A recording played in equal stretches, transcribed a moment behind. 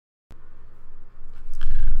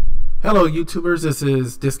Hello YouTubers, this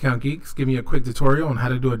is Discount Geeks giving you a quick tutorial on how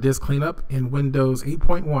to do a disk cleanup in Windows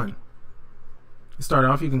 8.1. To start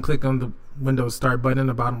off, you can click on the Windows Start button in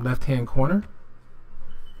the bottom left hand corner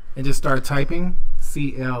and just start typing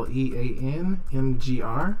CLEANMGR.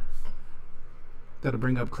 That'll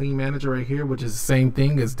bring up Clean Manager right here, which is the same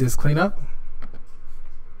thing as disk cleanup.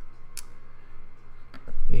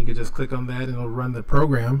 And you can just click on that and it'll run the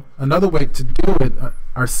program. Another way to do it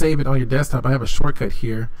or save it on your desktop, I have a shortcut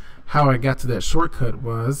here. How I got to that shortcut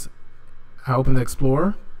was I open the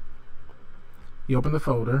Explorer, you open the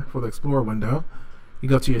folder for the Explorer window, you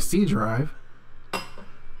go to your C drive,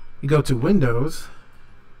 you go to Windows,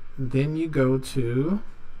 then you go to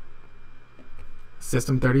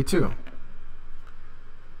System32.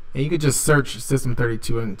 And you could just search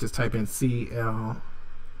System32 and just type in CLEANMGR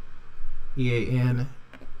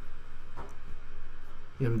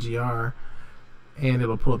and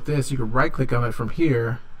it'll pull up this. You can right click on it from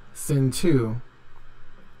here, send to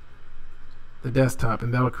the desktop,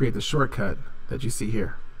 and that'll create the shortcut that you see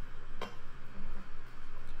here.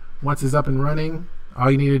 Once it's up and running,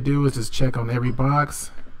 all you need to do is just check on every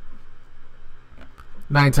box.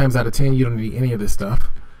 9 times out of 10 you don't need any of this stuff.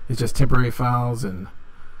 It's just temporary files and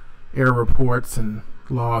error reports and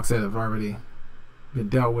logs that have already been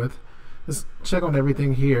dealt with. Just check on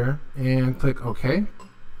everything here and click OK.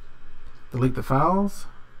 Delete the files.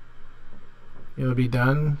 It'll be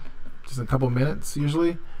done just in a couple minutes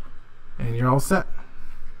usually, and you're all set.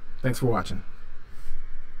 Thanks for watching.